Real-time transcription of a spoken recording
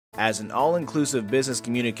As an all-inclusive business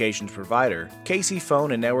communications provider, KC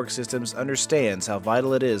Phone and Network Systems understands how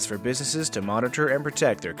vital it is for businesses to monitor and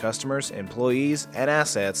protect their customers, employees, and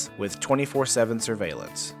assets with 24/7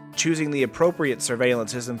 surveillance. Choosing the appropriate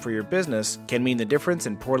surveillance system for your business can mean the difference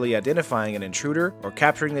in poorly identifying an intruder or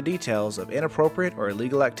capturing the details of inappropriate or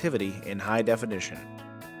illegal activity in high definition.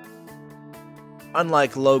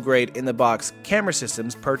 Unlike low-grade, in-the-box camera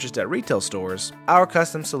systems purchased at retail stores, our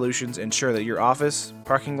custom solutions ensure that your office,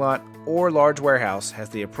 parking lot, or large warehouse has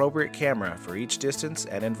the appropriate camera for each distance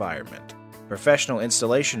and environment. Professional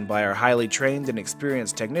installation by our highly trained and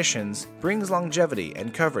experienced technicians brings longevity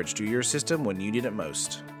and coverage to your system when you need it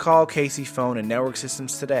most. Call KC Phone and Network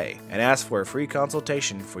Systems today and ask for a free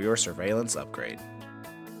consultation for your surveillance upgrade.